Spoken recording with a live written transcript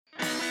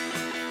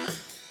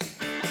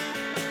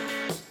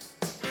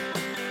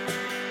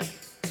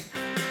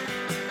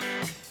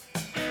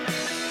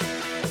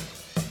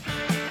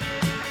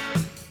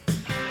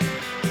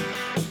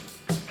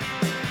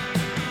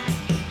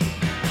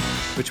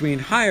Between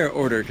higher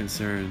order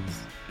concerns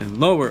and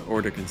lower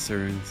order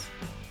concerns,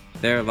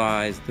 there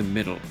lies the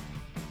middle.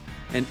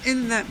 And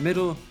in that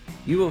middle,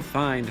 you will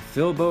find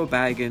Filbo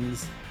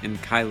Baggins and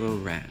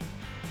Kylo Ren.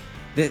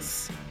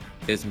 This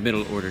is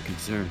Middle Order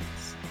Concerns.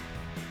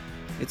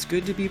 It's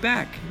good to be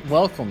back.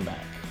 Welcome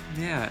back.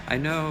 Yeah, I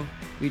know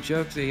we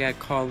joked that you had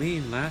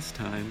Colleen last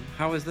time.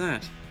 How was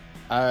that?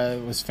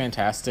 It was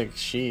fantastic.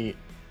 She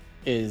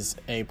is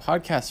a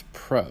podcast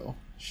pro.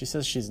 She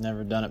says she's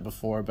never done it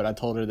before, but I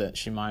told her that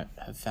she might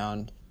have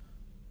found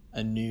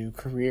a new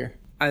career.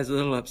 I was a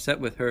little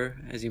upset with her,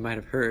 as you might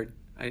have heard.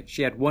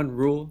 She had one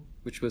rule,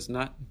 which was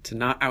not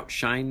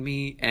outshine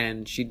me,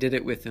 and she did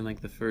it within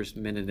like the first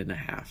minute and a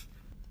half.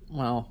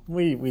 Well,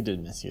 we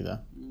did miss you, though.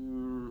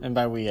 And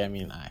by we, I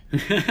mean I.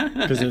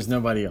 Because there's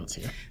nobody else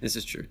here. This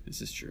is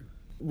true.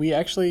 We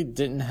actually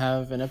didn't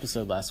have an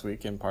episode last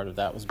week, and part of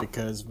that was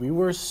because we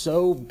were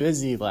so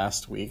busy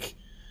last week.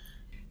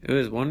 It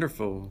was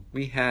wonderful.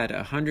 We had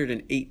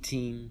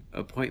 118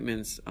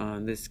 appointments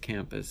on this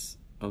campus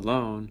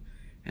alone,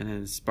 and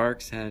then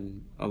Sparks had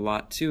a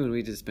lot too, and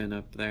we just been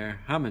up there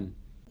humming.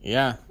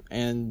 Yeah,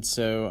 and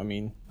so, I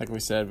mean, like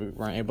we said, we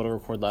weren't able to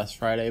record last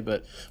Friday,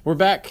 but we're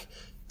back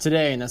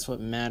today, and that's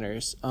what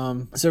matters.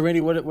 So,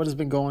 Randy, what has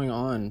been going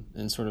on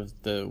in sort of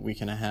the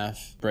week and a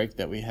half break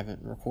that we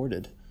haven't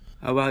recorded?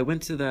 Well, I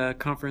went to the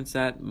conference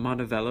at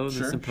Montevello,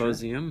 the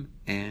symposium,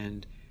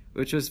 and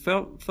which was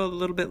felt a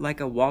little bit like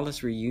a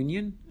Wallace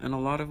reunion in a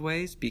lot of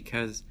ways,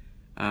 because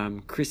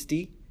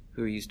Christy,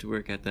 who used to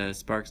work at the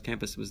Sparks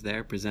campus, was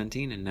there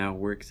presenting and now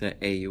works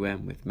at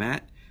AUM with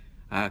Matt.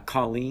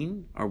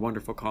 Colleen, our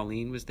wonderful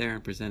Colleen, was there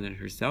and presented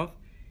herself.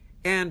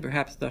 And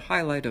perhaps the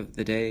highlight of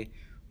the day,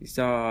 we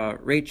saw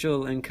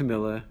Rachel and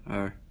Camilla,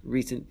 our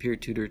recent peer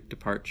tutor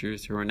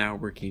departures, who are now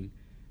working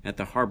at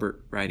the Harbert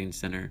Writing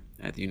Center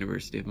at the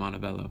University of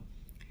Montevello.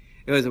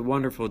 It was a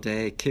wonderful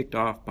day, kicked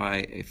off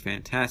by a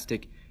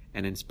fantastic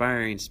and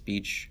inspiring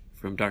speech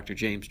from Dr.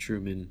 James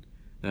Truman,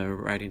 the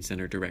Writing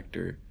Center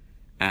director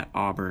at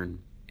Auburn.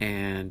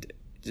 And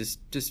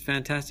just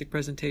fantastic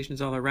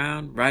presentations all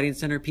around. Writing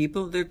Center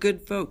people, they're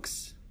good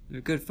folks.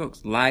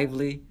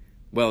 Lively,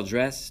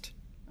 well-dressed,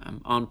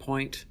 on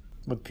point.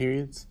 With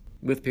periods.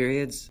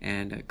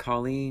 And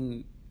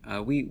Colleen,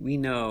 we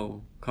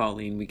know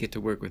Colleen. We get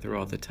to work with her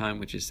all the time,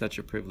 which is such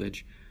a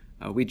privilege.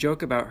 We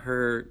joke about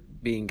her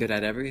being good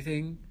at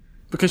everything.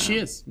 Because she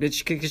is.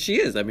 Because she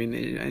is. I mean,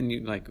 and you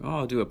like,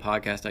 I'll do a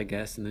podcast, I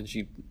guess, and then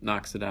she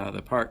knocks it out of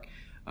the park.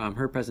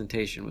 Her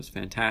presentation was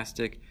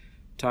fantastic,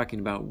 talking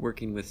about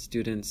working with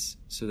students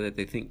so that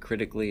they think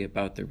critically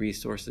about the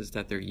resources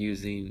that they're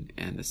using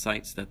and the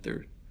sites that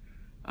they're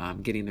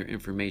getting their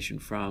information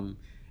from,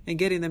 and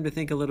getting them to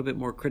think a little bit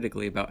more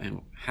critically about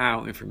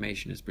how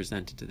information is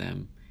presented to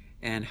them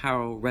and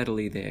how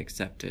readily they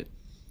accept it.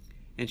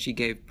 And she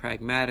gave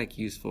pragmatic,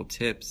 useful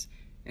tips,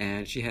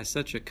 and she has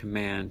such a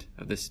command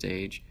of the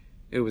stage.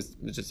 It was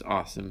just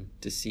awesome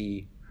to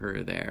see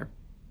her there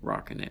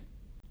rocking it.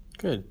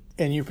 Good.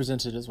 And you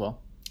presented as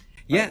well.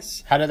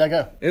 Yes. How did that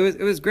go?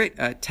 It was great.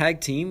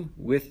 Tag team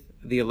with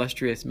the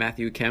illustrious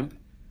Matthew Kemp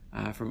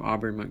from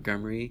Auburn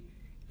Montgomery.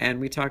 And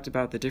we talked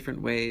about the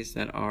different ways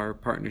that our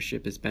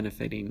partnership is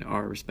benefiting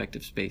our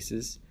respective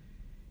spaces.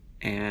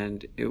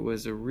 And it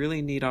was a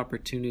really neat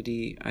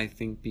opportunity, I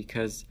think,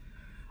 because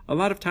a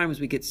lot of times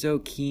we get so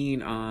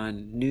keen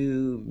on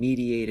new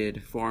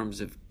mediated forms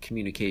of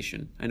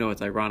communication. I know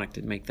it's ironic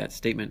to make that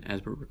statement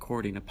as we're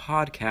recording a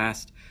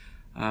podcast,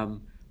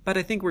 but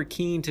I think we're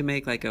keen to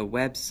make like a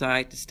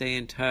website to stay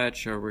in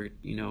touch, or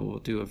we'll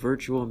do a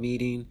virtual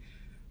meeting.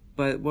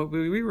 But what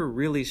we were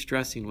really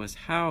stressing was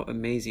how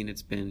amazing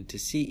it's been to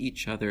see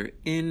each other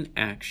in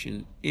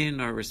action in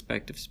our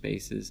respective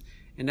spaces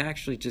and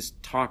actually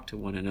just talk to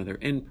one another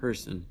in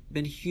person.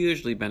 Been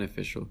hugely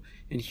beneficial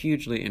and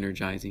hugely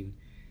energizing.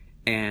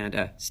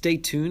 And stay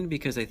tuned,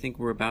 because I think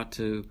we're about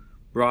to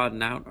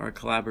broaden out our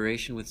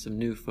collaboration with some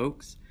new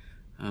folks,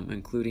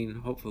 including,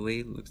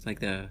 hopefully, looks like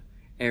the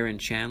Aaron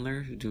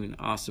Chandler, who's doing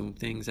awesome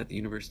things at the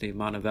University of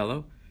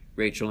Montevello,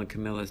 Rachel and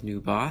Camilla's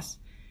new boss,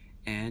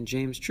 and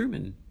James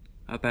Truman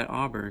up at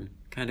Auburn,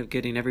 kind of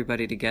getting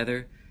everybody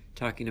together,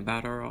 talking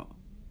about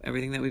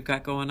everything that we've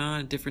got going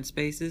on in different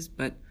spaces.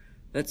 But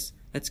let's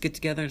get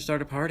together and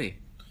start a party.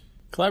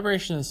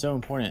 Collaboration is so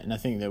important, and I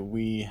think that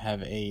we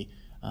have a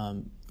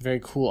very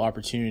cool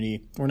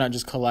opportunity. We're not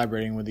just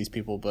collaborating with these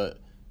people, but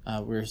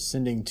we're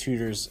sending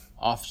tutors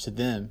off to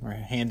them. We're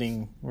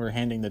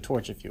handing the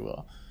torch, if you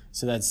will.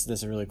 So that's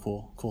a really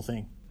cool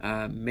thing.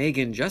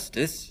 Megan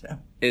Justice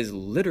is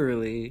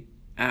literally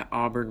at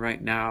Auburn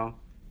right now.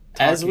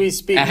 As we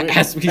speak.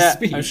 As we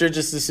speak. I'm sure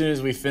just as soon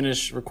as we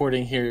finish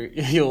recording here,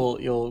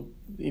 you'll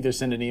either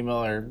send an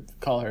email or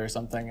call her or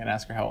something and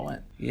ask her how it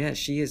went. Yeah,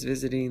 she is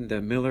visiting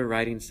the Miller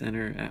Writing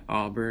Center at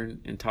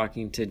Auburn and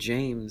talking to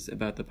James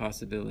about the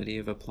possibility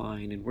of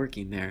applying and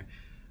working there,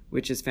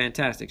 which is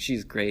fantastic.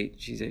 She's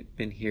great. She's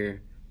been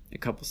here a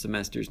couple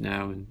semesters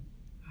now, and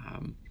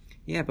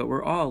but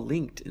we're all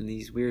linked in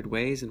these weird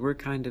ways, and we're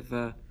kind of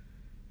a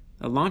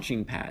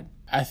launching pad.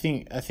 I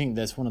think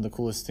that's one of the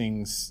coolest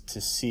things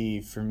to see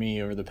for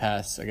me over the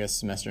past, I guess,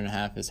 semester and a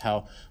half, is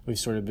how we've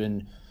sort of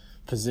been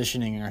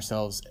positioning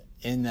ourselves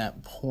in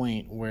that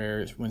point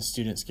where when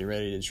students get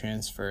ready to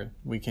transfer,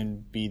 we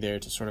can be there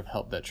to sort of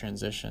help that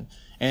transition.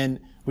 And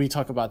we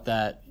talk about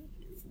that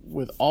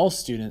with all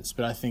students,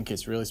 but I think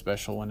it's really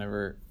special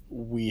whenever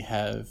we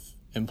have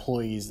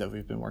employees that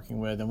we've been working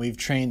with and we've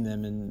trained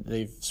them and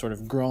they've sort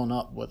of grown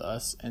up with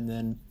us, and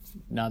then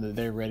now that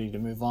they're ready to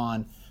move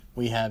on,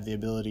 we have the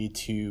ability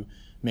to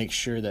make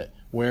sure that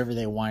wherever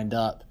they wind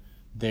up,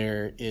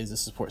 there is a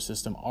support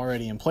system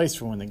already in place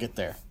for when they get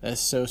there.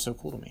 That's so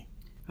cool to me.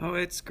 Oh,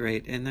 it's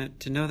great. And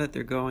to know that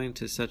they're going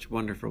to such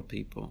wonderful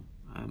people.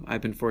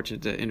 I've been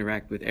fortunate to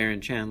interact with Aaron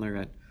Chandler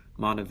at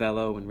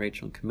Montevello when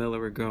Rachel and Camilla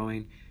were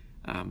going,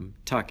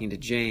 talking to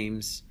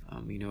James,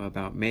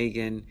 about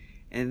Megan.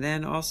 And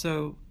then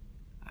also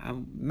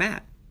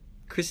Matt.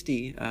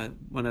 Christy,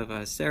 one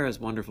of Sarah's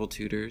wonderful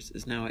tutors,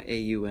 is now at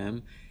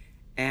AUM.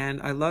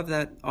 And I love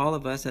that all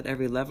of us at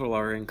every level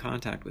are in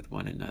contact with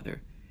one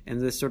another.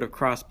 And this sort of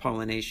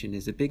cross-pollination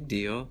is a big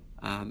deal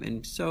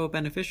and so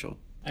beneficial.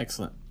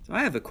 Excellent. So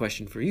I have a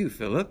question for you,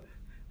 Philip.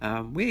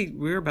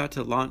 We're about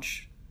to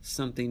launch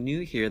something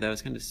new here that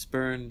was going to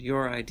spurn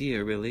your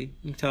idea, really.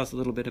 Can you tell us a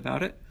little bit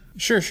about it?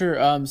 Sure.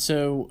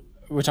 So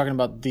we're talking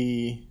about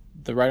the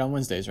Right on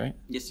Wednesdays, right?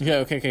 Yes, sir. Yeah,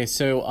 okay.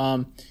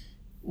 So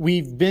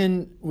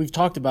we've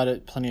talked about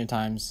it plenty of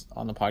times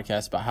on the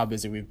podcast about how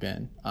busy we've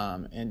been.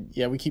 And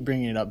yeah, we keep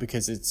bringing it up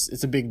because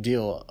it's a big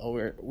deal.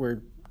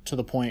 We're to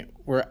the point,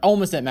 we're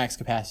almost at max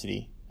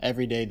capacity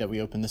every day that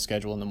we open the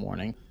schedule in the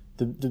morning.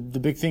 The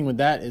big thing with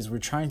that is we're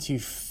trying to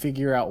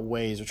figure out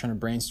ways, we're trying to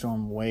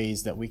brainstorm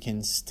ways that we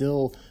can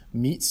still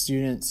meet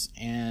students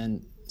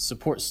and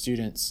support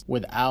students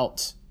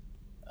without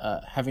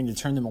having to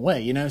turn them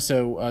away,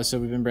 So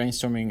we've been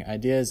brainstorming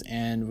ideas,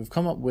 and we've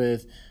come up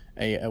with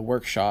a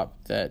workshop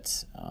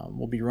that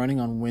will be running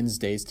on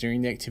Wednesdays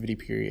during the activity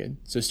period.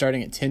 So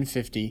starting at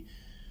 10:50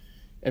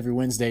 every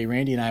Wednesday,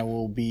 Randy and I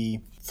will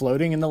be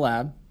floating in the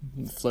lab.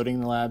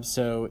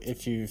 So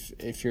if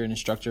you're an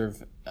instructor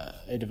of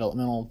a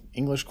developmental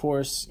English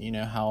course,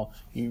 how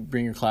you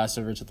bring your class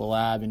over to the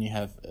lab and you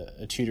have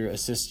a tutor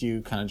assist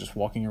you, kind of just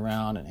walking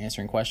around and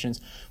answering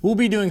questions. We'll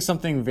be doing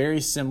something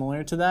very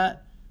similar to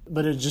that,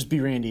 but it'll just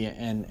be Randy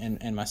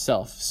and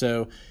myself.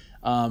 So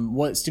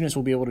what students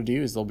will be able to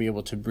do is they'll be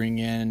able to bring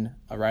in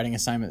a writing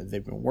assignment that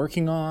they've been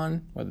working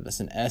on, whether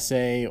that's an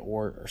essay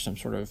or some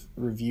sort of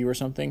review or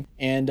something,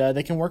 and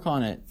they can work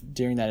on it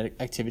during that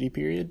activity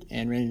period.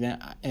 And Randy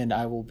and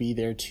I will be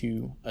there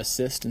to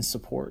assist and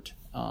support,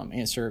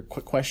 answer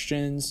quick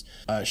questions,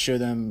 show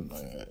them,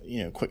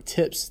 quick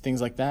tips,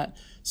 things like that.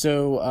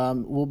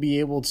 So we'll be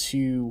able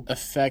to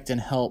affect and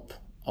help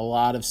a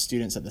lot of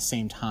students at the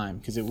same time,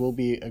 because it will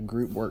be a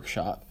group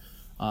workshop.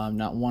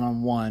 Not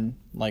one-on-one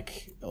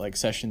like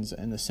sessions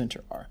in the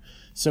center are.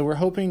 So we're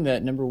hoping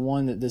that, number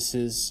one, that this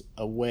is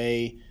a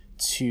way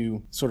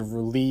to sort of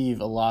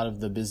relieve a lot of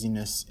the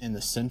busyness in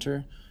the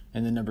center.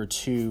 And then number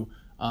two,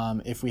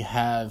 if we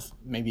have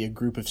maybe a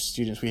group of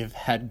students, we have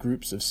had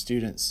groups of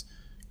students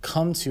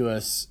come to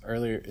us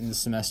earlier in the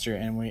semester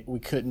and we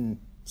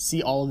couldn't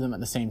see all of them at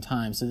the same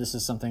time. So this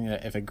is something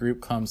that if a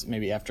group comes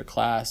maybe after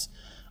class,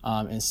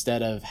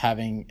 instead of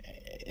having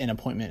an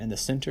appointment in the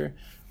center,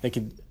 they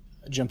could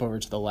jump over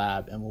to the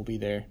lab and we'll be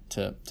there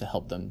to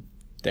help them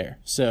there.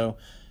 So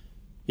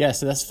yeah,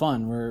 so that's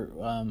fun.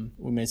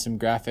 We made some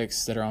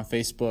graphics that are on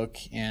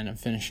Facebook, and I'm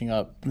finishing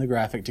up the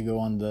graphic to go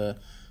on the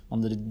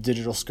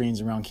digital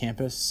screens around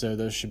campus. So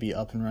those should be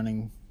up and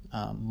running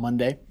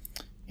Monday.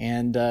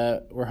 And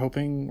we're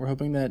hoping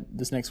that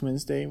this next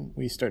Wednesday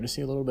we start to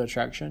see a little bit of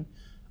traction.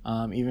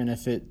 Even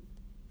if it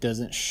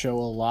doesn't show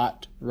a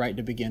lot right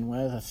to begin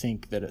with, I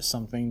think that it's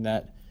something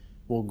that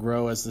will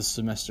grow as the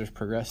semester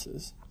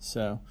progresses.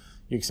 So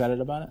you excited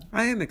about it?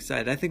 I am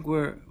excited. I think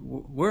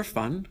we're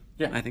fun.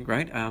 Yeah. I think,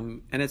 right?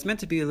 And it's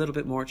meant to be a little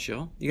bit more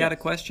chill. You got a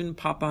question,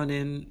 pop on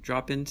in,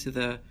 drop into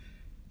the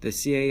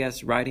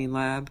CAS writing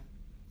lab,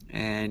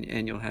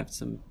 and you'll have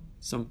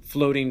some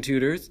floating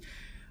tutors.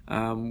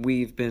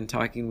 We've been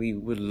talking, we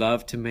would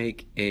love to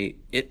make a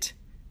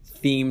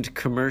themed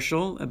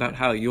commercial about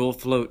how you'll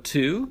float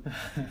too.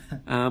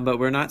 But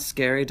we're not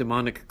scary,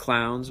 demonic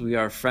clowns. We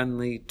are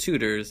friendly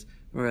tutors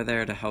who are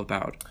there to help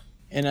out.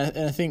 And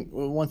I think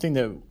one thing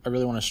that I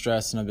really want to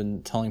stress, and I've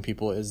been telling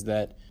people, is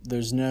that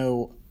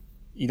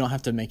you don't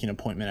have to make an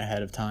appointment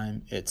ahead of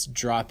time. It's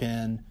drop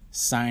in,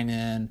 sign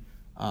in,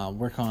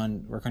 work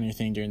on your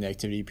thing during the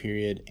activity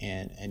period,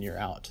 and you're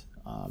out.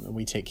 And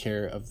we take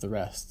care of the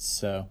rest.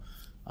 So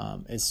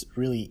it's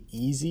really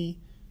easy,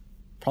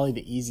 probably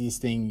the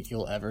easiest thing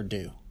you'll ever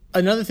do.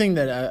 Another thing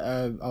that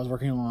I was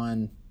working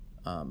on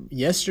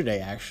yesterday,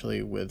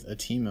 actually, with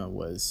Atima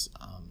was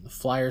the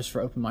flyers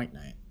for Open Mic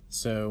Night.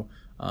 So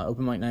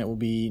Open Mic Night will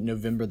be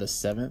November the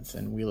 7th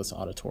in Wheelus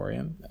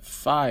Auditorium at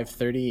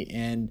 5:30.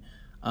 And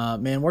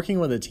man, working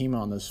with Atima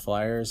on those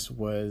flyers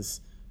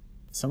was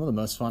some of the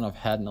most fun I've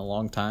had in a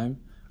long time.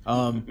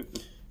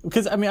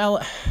 Because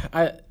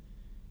I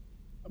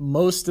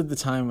most of the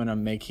time when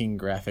I'm making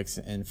graphics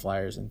and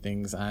flyers and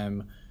things, I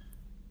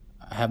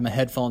have my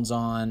headphones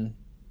on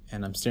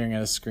and I'm staring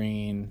at a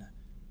screen,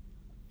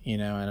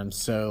 and I'm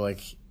so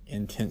like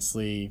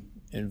intensely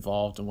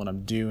involved in what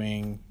I'm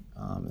doing.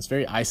 It's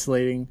very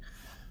isolating.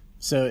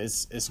 So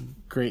it's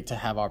great to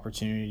have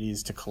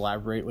opportunities to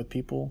collaborate with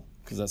people,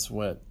 because that's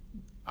what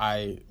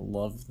I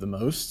love the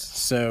most.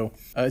 So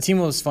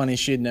Tima was funny.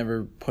 She had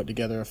never put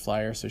together a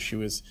flyer, so she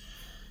was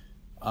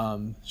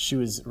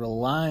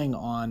relying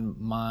on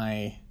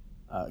my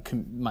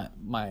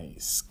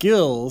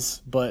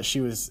skills, but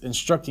she was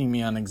instructing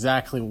me on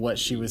exactly what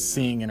she was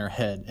seeing in her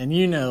head. And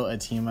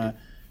Atima,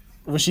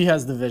 when she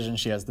has the vision,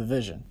 she has the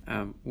vision.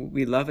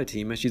 We love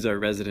Atima. She's our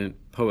resident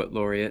poet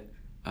laureate,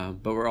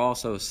 but we're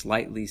also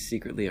slightly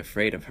secretly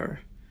afraid of her.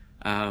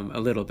 A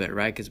little bit,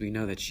 right? Because we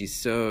know that she's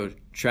so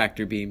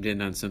tractor beamed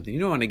in on something. You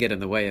don't want to get in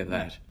the way of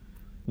that.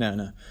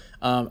 No.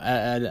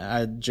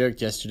 I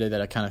joked yesterday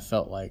that I kind of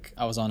felt like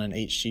I was on an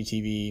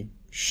HGTV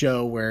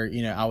show where,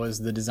 I was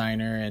the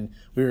designer and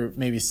we were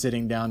maybe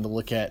sitting down to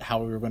look at how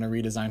we were going to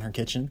redesign her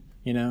kitchen,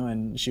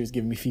 and she was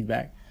giving me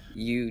feedback.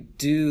 You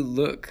do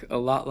look a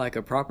lot like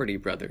a property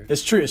brother.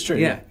 It's true.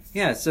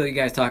 Yeah. So you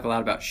guys talk a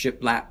lot about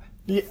shiplap.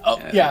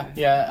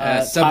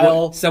 Yeah.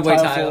 Subway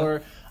tile.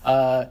 Floor.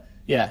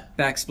 Yeah.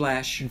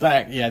 Backsplash.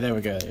 There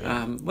we go.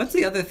 Yeah. What's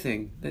the other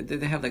thing?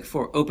 They have like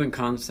 4 open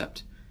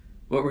concept.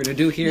 What we're going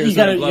to do here is you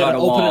gotta blow out a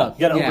open wall. it up.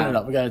 You got to open it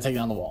up. We got to take it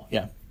down the wall.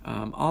 Yeah.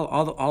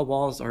 All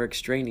walls are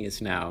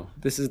extraneous now.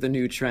 This is the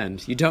new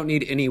trend. You don't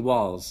need any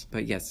walls.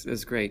 But yes,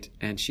 it's great.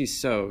 And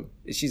she's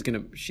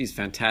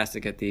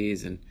fantastic at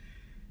these. And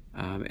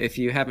if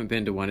you haven't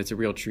been to one, it's a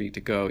real treat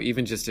to go,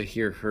 even just to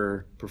hear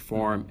her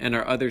perform. And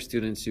our other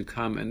students who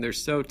come, and they're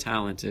so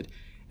talented.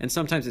 And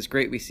sometimes it's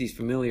great we see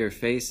familiar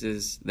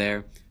faces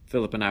there.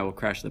 Philip and I will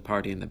crash the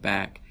party in the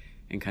back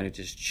and kind of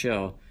just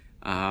chill.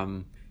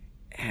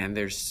 And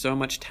there's so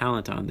much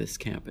talent on this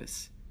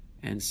campus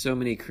and so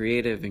many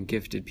creative and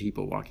gifted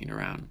people walking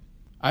around.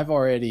 I've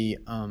already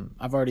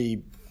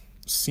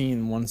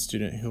seen one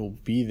student who will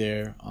be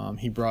there.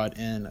 He brought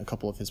in a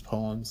couple of his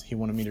poems. He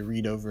wanted me to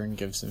read over and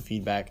give some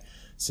feedback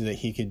so that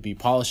he could be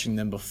polishing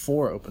them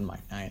before open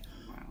mic night.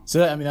 Wow. So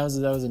that was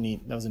a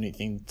neat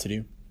thing to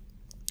do.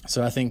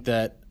 So I think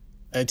that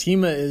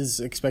Atima is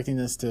expecting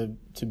this to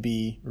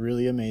be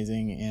really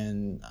amazing,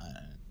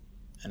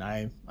 and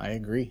I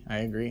agree.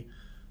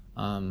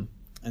 And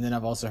then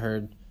I've also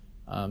heard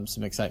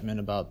some excitement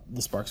about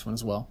the Sparks one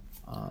as well.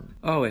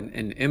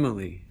 And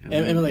Emily.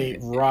 Emily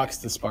rocks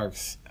the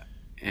Sparks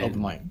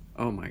open mic.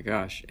 Oh my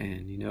gosh!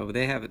 And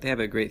they have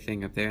a great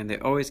thing up there, and they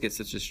always get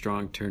such a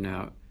strong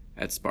turnout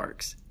at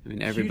Sparks. I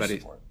mean,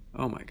 everybody.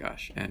 Oh my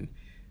gosh! And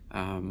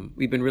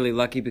we've been really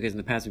lucky because in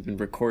the past we've been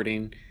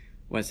recording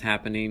what's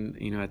happening,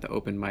 at the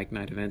open mic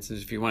night events. And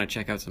if you want to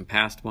check out some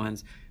past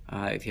ones,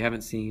 if you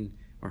haven't seen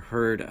or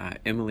heard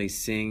Emily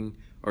sing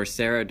or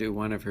Sarah do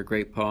one of her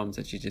great poems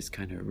that she just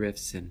kind of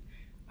riffs, and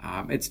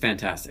it's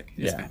fantastic.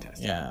 It's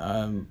fantastic.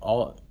 Yeah.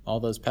 All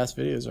those past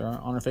videos are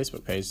on our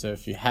Facebook page. So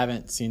if you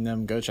haven't seen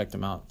them, go check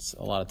them out. It's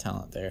a lot of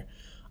talent there.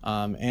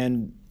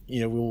 And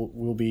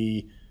we'll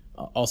be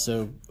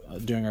also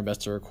doing our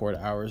best to record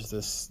hours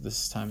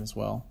this time as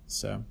well.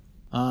 So,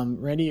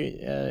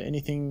 Randy,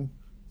 anything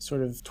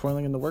sort of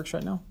twirling in the works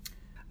right now?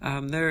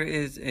 There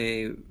is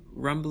a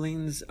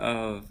rumblings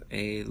of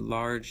a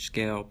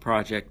large-scale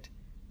project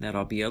that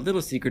I'll be a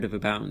little secretive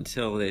about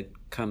until it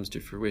comes to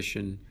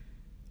fruition,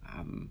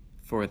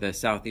 for the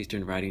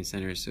Southeastern Writing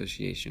Center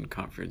Association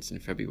Conference in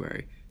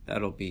February.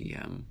 That'll be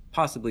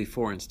possibly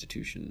 4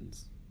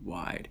 institutions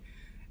wide,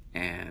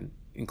 and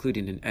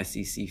including an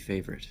SEC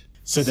favorite.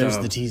 So there's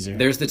the teaser.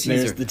 There's the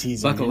teaser.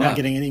 Buckle You're not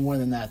getting any more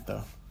than that,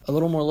 though. A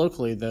little more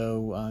locally,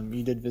 though,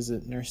 you did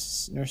visit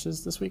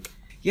nurses this week?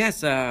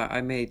 Yes,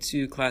 I made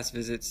 2 class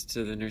visits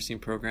to the nursing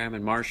program,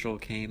 and Marshall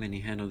came and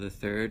he handled the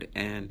third.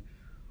 And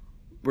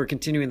we're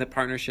continuing the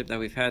partnership that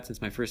we've had since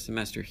my first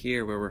semester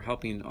here, where we're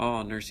helping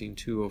all Nursing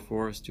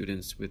 204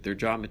 students with their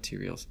job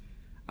materials.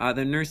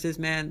 The nurses,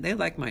 man, they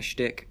like my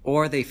shtick,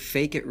 or they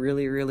fake it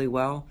really, really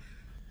well.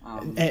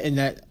 And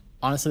that,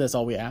 honestly, that's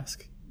all we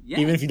ask. Yeah.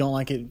 Even if you don't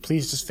like it,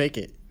 please just fake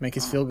it. Make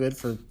us feel good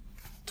for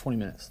 20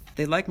 minutes.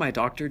 They like my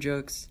doctor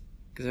jokes,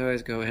 because I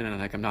always go in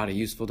and I'm not a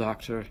useful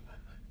doctor.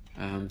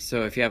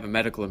 So if you have a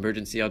medical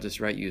emergency, I'll just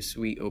write you a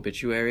sweet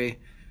obituary,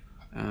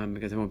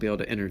 because I won't be able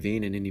to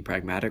intervene in any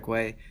pragmatic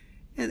way.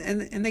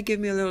 And they give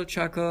me a little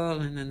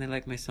chuckle, and then they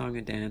like my song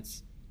and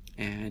dance,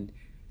 and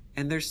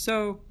they're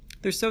so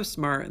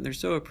smart, and they're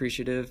so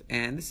appreciative.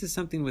 And this is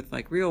something with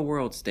like real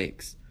world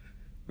stakes,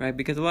 right?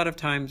 Because a lot of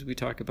times we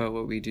talk about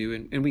what we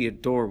do, and we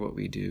adore what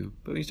we do,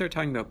 but when you start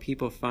talking about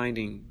people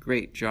finding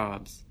great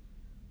jobs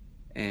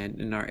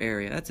and in our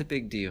area, that's a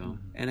big deal.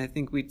 Mm-hmm. And I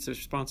think it's a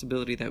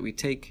responsibility that we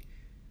take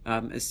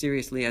as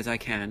seriously as I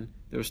can.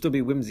 There will still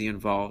be whimsy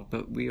involved,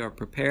 but we are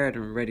prepared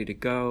and ready to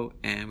go,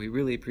 and we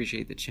really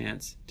appreciate the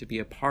chance to be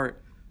a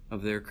part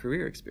of their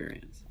career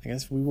experience. I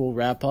guess we will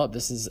wrap up.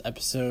 This is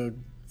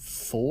episode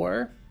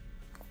 4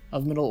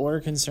 of Middle Order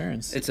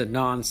Concerns. It's a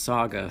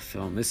non-saga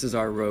film. This is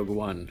our Rogue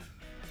One.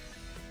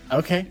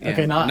 Okay. Yeah.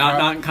 Okay.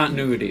 Not in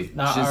continuity.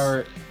 Not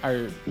Just-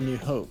 our New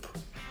Hope,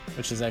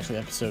 which is actually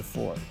episode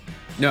 4.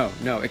 No.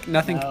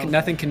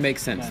 Nothing can make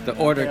sense. No. The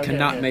order Okay,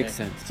 cannot okay. make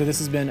sense. So this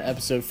has been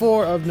episode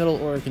 4 of Middle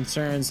Order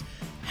Concerns.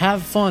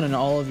 Have fun in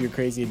all of your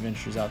crazy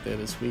adventures out there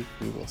this week.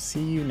 We will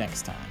see you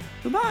next time.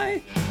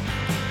 Goodbye.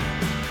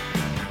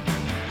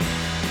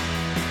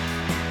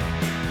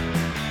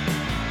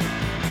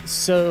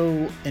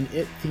 So, an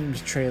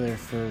It-themed trailer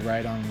for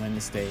Right on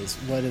Wednesdays.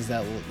 What does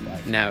that look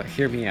like? Now,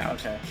 hear me out.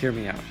 Okay. Hear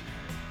me out.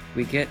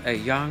 We get a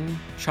young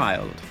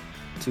child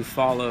to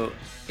follow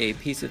a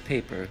piece of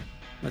paper.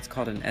 Let's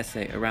call it an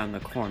essay around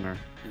the corner.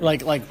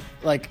 Like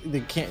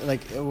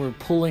we're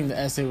pulling the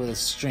essay with a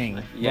string,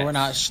 but Yes. we're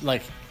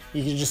not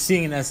you're just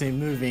seeing an essay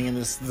moving, and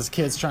this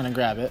kid's trying to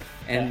grab it,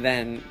 And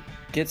then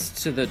gets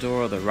to the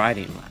door of the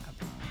writing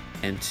lab,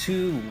 and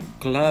 2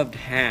 gloved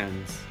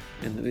hands,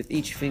 and with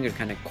each finger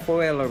kind of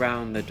coil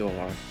around the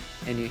door,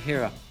 and you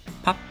hear a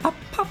pop, pop,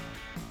 pop,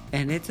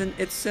 and it's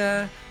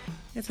a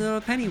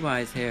little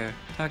Pennywise here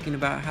talking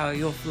about how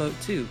you'll float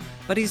too.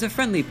 But he's a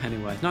friendly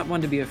Pennywise, not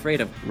one to be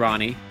afraid of,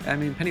 Ronnie. I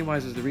mean,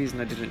 Pennywise was the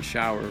reason I didn't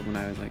shower when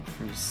I was like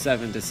from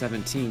 7 to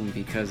 17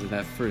 because of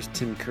that first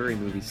Tim Curry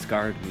movie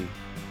scarred me.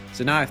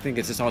 So now I think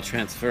it's just all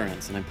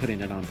transference, and I'm putting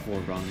it on poor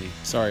Ronnie.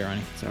 Sorry,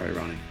 Ronnie. Sorry,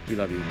 Ronnie. We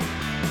love you.